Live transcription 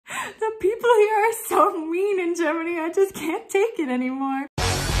people here are so mean in Germany. I just can't take it anymore.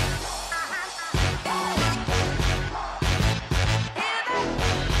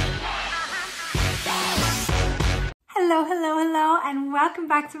 Hello, and welcome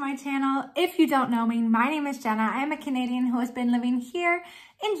back to my channel. If you don't know me, my name is Jenna. I am a Canadian who has been living here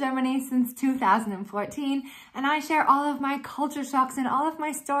in Germany since 2014, and I share all of my culture shocks and all of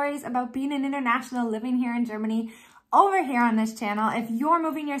my stories about being an international living here in Germany over here on this channel. If you're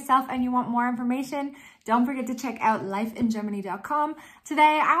moving yourself and you want more information, don't forget to check out lifeingermany.com.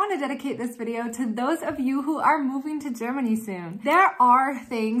 Today, I want to dedicate this video to those of you who are moving to Germany soon. There are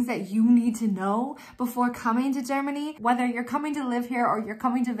things that you need to know before coming to Germany, whether you're coming to live here or you're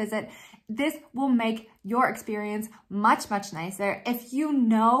coming to visit. This will make your experience much nicer if you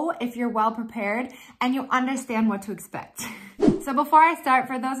know, if you're well prepared and you understand what to expect. So before I start,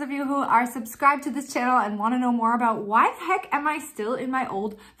 for those of you who are subscribed to this channel and want to know more about why the heck am I still in my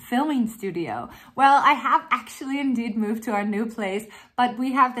old filming studio? Well, I have actually indeed moved to our new place, but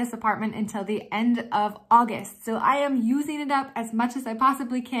we have this apartment until the end of August. So I am using it up as much as I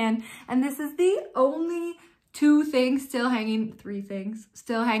possibly can. And this is the only three things still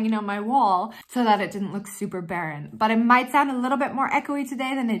hanging on my wall so that it didn't look super barren. But it might sound a little bit more echoey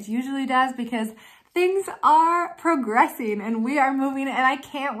today than it usually does because things are progressing and we are moving, and I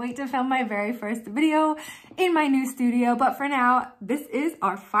can't wait to film my very first video in my new studio. But for now, this is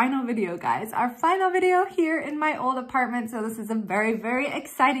our final video, guys. Our final video here in my old apartment. So this is a very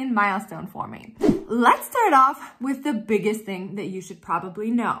exciting milestone for me. Let's start off with the biggest thing that you should probably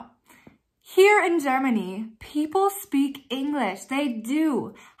know. Here in Germany, people speak English. They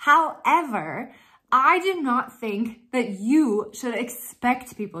do. However, I do not think that you should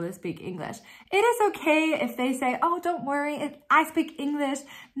expect people to speak English. It is okay if they say, oh, don't worry, I speak English,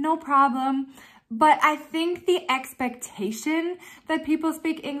 no problem. But I think the expectation that people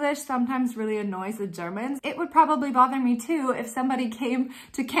speak English sometimes really annoys the Germans. It would probably bother me too if somebody came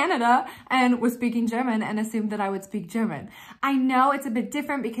to Canada and was speaking German and assumed that I would speak German. I know it's a bit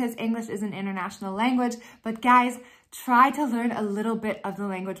different because English is an international language, but guys, try to learn a little bit of the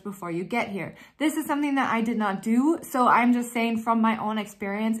language before you get here. This is something that I did not do, so I'm just saying from my own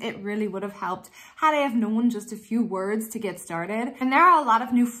experience, it really would have helped had I have known just a few words to get started. And there are a lot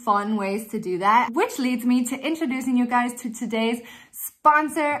of new fun ways to do that, which leads me to introducing you guys to today's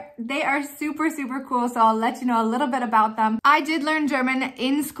sponsor. They are super cool, so I'll let you know a little bit about them. I did learn German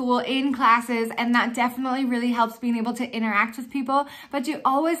in school, in classes, and that definitely really helps being able to interact with people, but you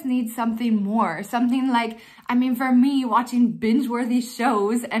always need something more. Something like, I mean, for me, watching binge-worthy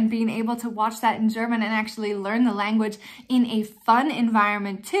shows and being able to watch that in German and actually learn the language in a fun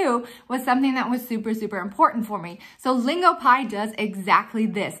environment too was something that was super important for me. So LiñgöPie does exactly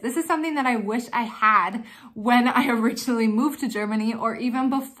this. This is something that I wish I had when I originally moved to Germany or even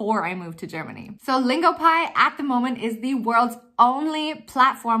before I moved to Germany. So LiñgöPie at the moment is the world's only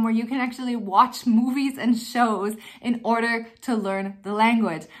platform where you can actually watch movies and shows in order to learn the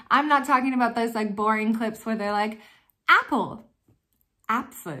language. I'm not talking about those like boring clips where they're like, Apple,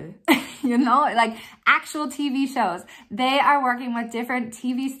 Apfel, you know, like actual TV shows. They are working with different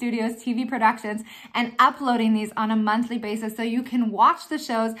TV studios, TV productions, and uploading these on a monthly basis so you can watch the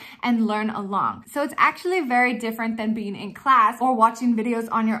shows and learn along. So it's actually very different than being in class or watching videos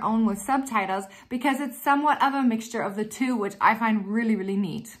on your own with subtitles because it's somewhat of a mixture of the two, which I find really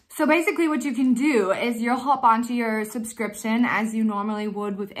neat. So basically what you can do is you'll hop onto your subscription as you normally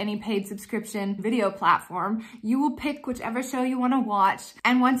would with any paid subscription video platform. You will pick whichever show you want to watch.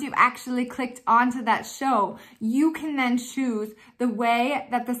 And once you've actually clicked onto that show, you can then choose the way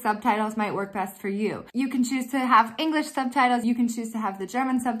that the subtitles might work best for you. You can choose to have English subtitles. You can choose to have the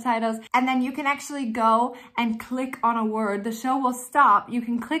German subtitles. And then you can actually go and click on a word. The show will stop. You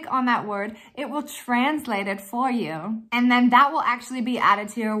can click on that word. It will translate it for you. And then that will actually be added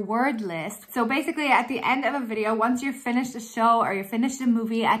to your word list. So basically at the end of a video, once you've finished a show or you've finished a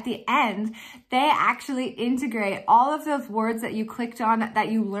movie, at the end, they actually integrate all of those words that you clicked on that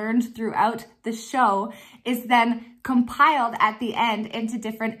you learned throughout the show is then compiled at the end into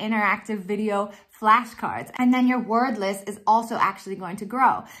different interactive video flashcards. And then your word list is also actually going to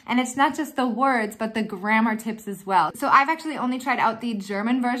grow. And it's not just the words, but the grammar tips as well. So I've actually only tried out the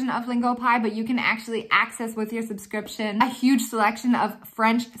German version of LiñgöPie, but you can actually access with your subscription a huge selection of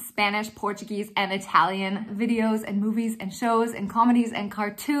French, Spanish, Portuguese, and Italian videos and movies and shows and comedies and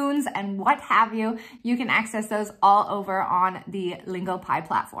cartoons and what have you. You can access those all over on the LiñgöPie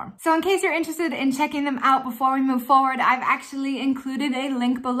platform. So in case you're interested in checking them out before we move forward, I've actually included a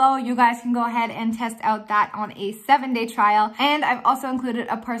link below. You guys can go ahead and test out that on a 7-day trial. And I've also included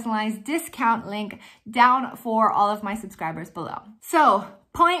a personalized discount link down for all of my subscribers below. So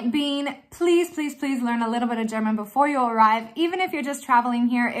Point being, please, please, please learn a little bit of German before you arrive. Even if you're just traveling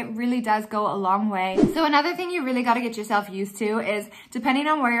here, it really does go a long way. So another thing you really got to get yourself used to is, depending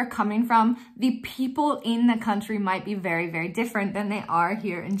on where you're coming from, the people in the country might be very, very different than they are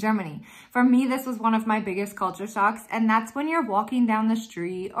here in Germany. For me, this was one of my biggest culture shocks, and that's when you're walking down the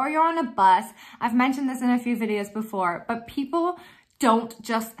street or you're on a bus. I've mentioned this in a few videos before, but people don't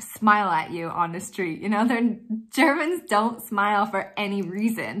just smile at you on the street. You know, Germans don't smile for any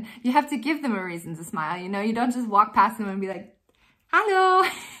reason. You have to give them a reason to smile. You know, you don't just walk past them and be like, hello.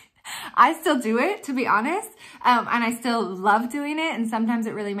 I still do it, to be honest, and I still love doing it, and sometimes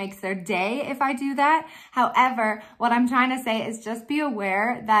it really makes their day if I do that. However, what I'm trying to say is just be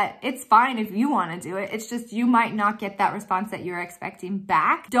aware that it's fine if you want to do it. It's just you might not get that response that you're expecting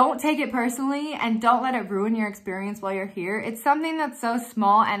back. Don't take it personally, and don't let it ruin your experience while you're here. It's something that's so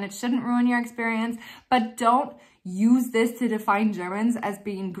small, and it shouldn't ruin your experience, but don't use this to define Germans as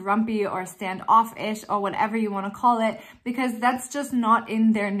being grumpy or standoffish or whatever you want to call it, because that's just not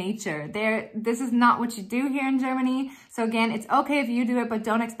in their nature. This is not what you do here in Germany. So again, it's okay if you do it, but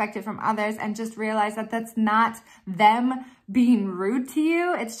don't expect it from others, and just realize that that's not them being rude to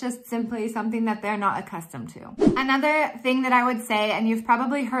you. It's just simply something that they're not accustomed to. Another thing that I would say, and you've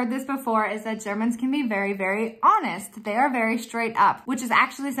probably heard this before, is that Germans can be very, very honest. They are very straight up, which is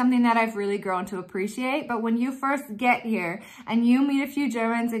actually something that I've really grown to appreciate. But when you first get here and you meet a few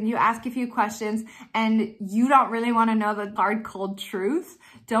Germans and you ask a few questions and you don't really want to know the hard, cold truth,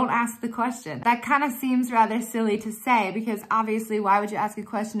 don't ask the question. That kind of seems rather silly to say, because obviously why would you ask a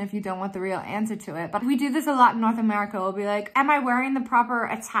question if you don't want the real answer to it? But we do this a lot in North America. We'll be like, am I wearing the proper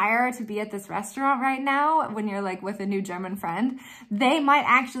attire to be at this restaurant right now? When you're like with a new German friend, they might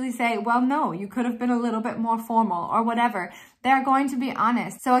actually say, well, no, you could have been a little bit more formal or whatever. They're going to be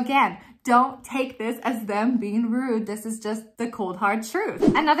honest. So again, don't take this as them being rude. This is just the cold, hard truth.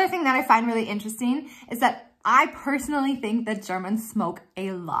 Another thing that I find really interesting is that I personally think that Germans smoke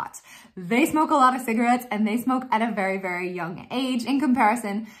a lot. They smoke a lot of cigarettes, and they smoke at a very, very young age in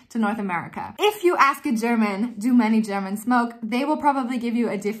comparison to North America. If you ask a German, do many Germans smoke? They will probably give you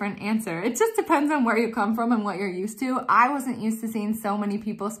a different answer. It just depends on where you come from and what you're used to. I wasn't used to seeing so many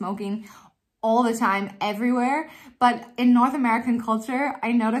people smoking all the time, everywhere. But in North American culture,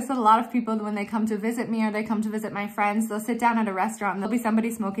 I notice that a lot of people, when they come to visit me or they come to visit my friends, they'll sit down at a restaurant and there'll be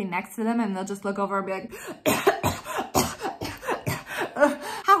somebody smoking next to them, and they'll just look over and be like,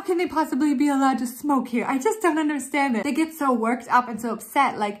 how can they possibly be allowed to smoke here? I just don't understand it. They get so worked up and so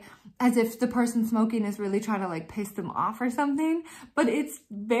upset, like as if the person smoking is really trying to like piss them off or something. But it's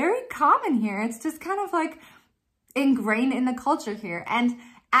very common here. It's just kind of like ingrained in the culture here. And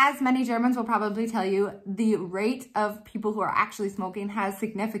as many Germans will probably tell you, the rate of people who are actually smoking has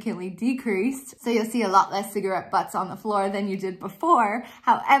significantly decreased. So you'll see a lot less cigarette butts on the floor than you did before.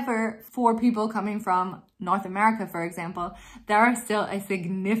 However, for people coming from North America, for example, there are still a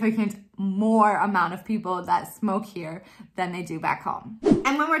significant more amount of people that smoke here than they do back home.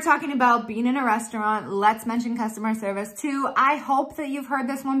 And when we're talking about being in a restaurant, let's mention customer service too. I hope that you've heard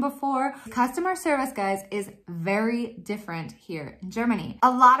this one before. Customer service, guys, is very different here in Germany. A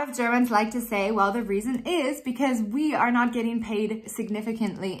lot of Germans like to say, well, the reason is because we are not getting paid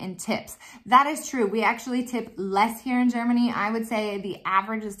significantly in tips. That is true. We actually tip less here in Germany. I would say the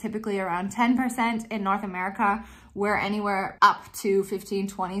average is typically around 10% in North America. We're anywhere up to 15,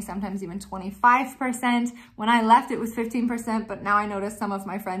 20, sometimes even 25%. When I left, it was 15%, but now I notice some of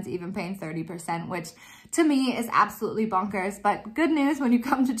my friends even paying 30%, which to me is absolutely bonkers. But good news, when you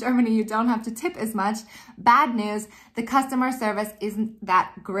come to Germany, you don't have to tip as much. Bad news, the customer service isn't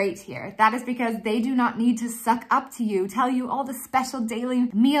that great here. That is because they do not need to suck up to you, tell you all the special daily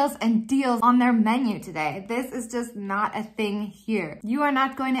meals and deals on their menu today. This is just not a thing here. You are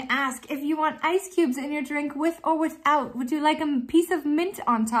not going to ask if you want ice cubes in your drink with or without. Would you like a piece of mint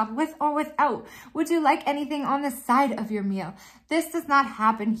on top with or without? Would you like anything on the side of your meal? This does not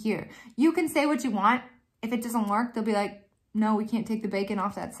happen here. You can say what you want. If it doesn't work, they'll be like, no, we can't take the bacon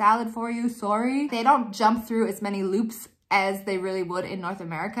off that salad for you, sorry. They don't jump through as many loops as they really would in North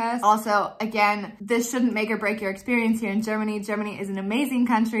America. Also, again, this shouldn't make or break your experience here in Germany. Germany is an amazing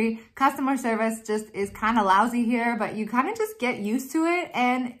country. Customer service just is kind of lousy here, but you kind of just get used to it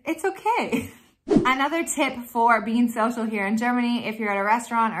and it's okay. Another tip for being social here in Germany, if you're at a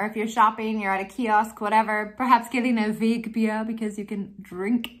restaurant or if you're shopping, you're at a kiosk, whatever, perhaps getting a Wegbier, because you can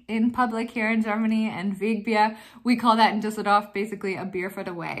drink in public here in Germany. And Wegbier, we call that in Düsseldorf basically a beer for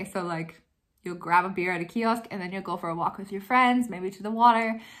the way. So like you'll grab a beer at a kiosk and then you'll go for a walk with your friends, maybe to the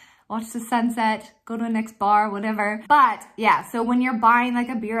water, watch the sunset, go to the next bar, whatever. But yeah, so when you're buying like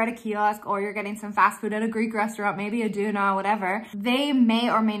a beer at a kiosk or you're getting some fast food at a Greek restaurant, maybe a tuna, whatever, they may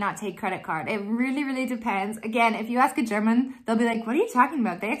or may not take credit card. It really, really depends. Again, if you ask a German, they'll be like, what are you talking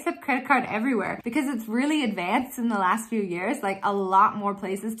about? They accept credit card everywhere because it's really advanced in the last few years. Like a lot more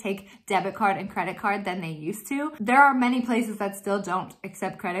places take debit card and credit card than they used to. There are many places that still don't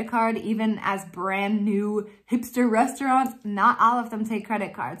accept credit card, even as brand new hipster restaurants. Not all of them take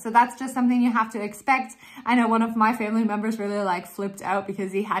credit card. So that's just something you have to expect. I know one of my family members really like flipped out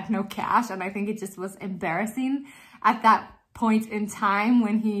because he had no cash, and I think it just was embarrassing at that point in time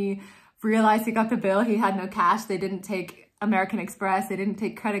when he realized he got the bill, he had no cash. They didn't take American Express, they didn't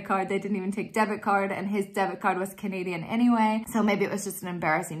take credit card, they didn't even take debit card, and his debit card was Canadian anyway. So maybe it was just an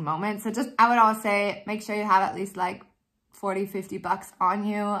embarrassing moment. So just, I would always say, make sure you have at least like 40, 50 bucks on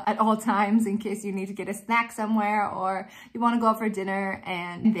you at all times in case you need to get a snack somewhere or you want to go out for dinner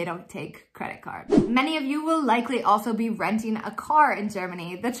and they don't take credit card. Many of you will likely also be renting a car in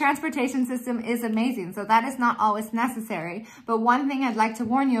Germany. The transportation system is amazing, so that is not always necessary. But one thing I'd like to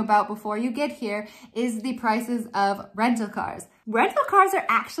warn you about before you get here is the prices of rental cars. Rental cars are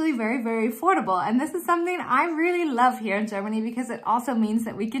actually very, very affordable, and this is something I really love here in Germany because it also means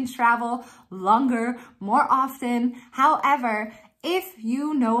that we can travel longer, more often. However, if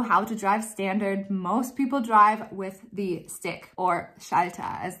you know how to drive standard, most people drive with the stick or Schalter,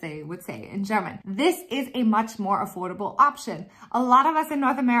 as they would say in German. This is a much more affordable option. A lot of us in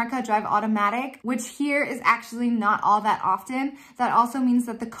North America drive automatic, which here is actually not all that often. That also means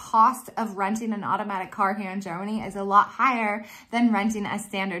that the cost of renting an automatic car here in Germany is a lot higher than renting a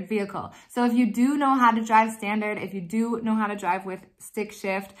standard vehicle. So if you do know how to drive standard, if you do know how to drive with stick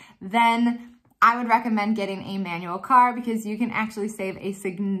shift, then I would recommend getting a manual car because you can actually save a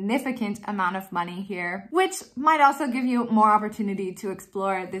significant amount of money here, which might also give you more opportunity to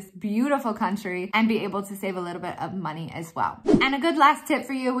explore this beautiful country and be able to save a little bit of money as well. And a good last tip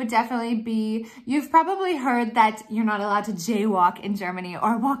for you would definitely be, you've probably heard that you're not allowed to jaywalk in Germany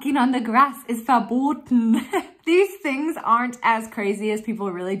or walking on the grass is verboten. These things aren't as crazy as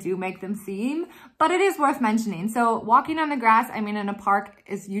people really do make them seem, but it is worth mentioning. So walking on the grass, I mean, in a park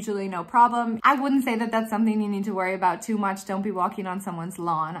is usually no problem. I wouldn't say that that's something you need to worry about too much. Don't be walking on someone's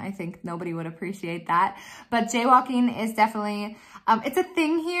lawn. I think nobody would appreciate that. But jaywalking is definitely, it's a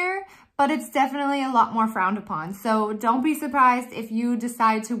thing here, but it's definitely a lot more frowned upon. So don't be surprised if you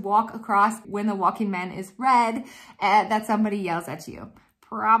decide to walk across when the walking man is red, that somebody yells at you.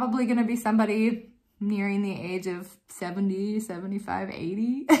 Probably gonna be somebody nearing the age of 70, 75,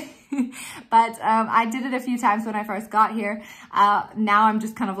 80. But I did it a few times when I first got here. Now I'm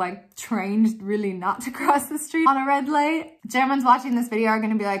just kind of like trained really not to cross the street on a red light. Germans watching this video are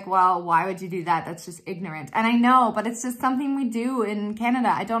going to be like, well, why would you do that? That's just ignorant. And I know, but it's just something we do in Canada.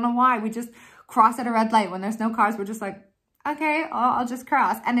 I don't know why. We just cross at a red light. When there's no cars, we're just like, okay, I'll just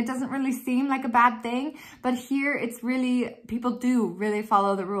cross. And it doesn't really seem like a bad thing, but here it's really, people do really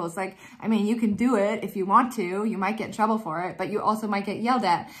follow the rules. Like, I mean, you can do it if you want to, you might get in trouble for it, but you also might get yelled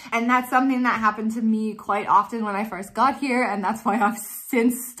at. And that's something that happened to me quite often when I first got here. And that's why I've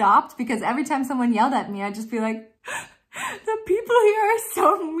since stopped, because every time someone yelled at me, I'd just be like, the people here are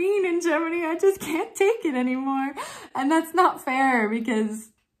so mean in Germany. I just can't take it anymore. And that's not fair because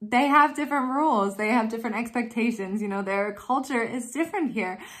they have different rules. They have different expectations. You know, their culture is different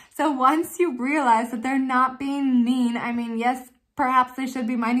here. So once you realize that they're not being mean, I mean, yes, perhaps they should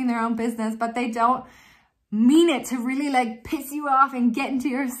be minding their own business, but they don't mean it to really like piss you off and get into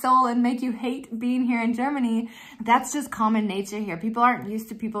your soul and make you hate being here in Germany. That's just common nature here. People aren't used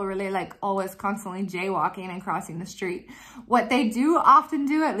to people really like always constantly jaywalking and crossing the street. What they do often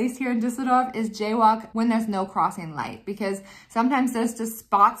do, at least here in Düsseldorf, is jaywalk when there's no crossing light, because sometimes there's just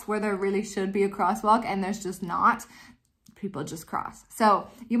spots where there really should be a crosswalk and there's just not. People just cross. So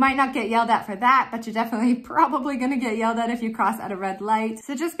you might not get yelled at for that, but you're definitely probably gonna get yelled at if you cross at a red light.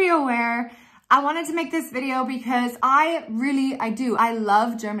 So just be aware. I wanted to make this video because I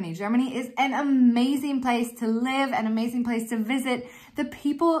love Germany. Germany is an amazing place to live, an amazing place to visit. The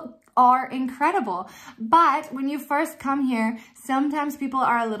people are incredible. But when you first come here, sometimes people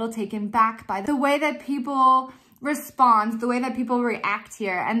are a little taken back by the way that people respond, the way that people react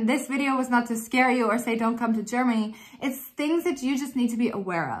here. And this video was not to scare you or say don't come to Germany. It's things that you just need to be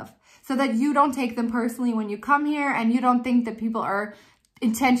aware of so that you don't take them personally when you come here and you don't think that people are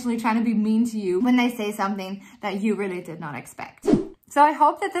intentionally trying to be mean to you when they say something that you really did not expect. So I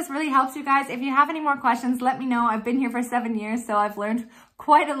hope that this really helps you guys. If you have any more questions, let me know. I've been here for 7 years, so I've learned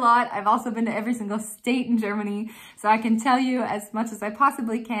quite a lot. I've also been to every single state in Germany, so I can tell you as much as I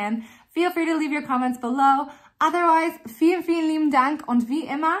possibly can. Feel free to leave your comments below. Otherwise, vielen, vielen lieben Dank und wie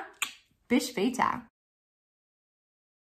immer, bis später.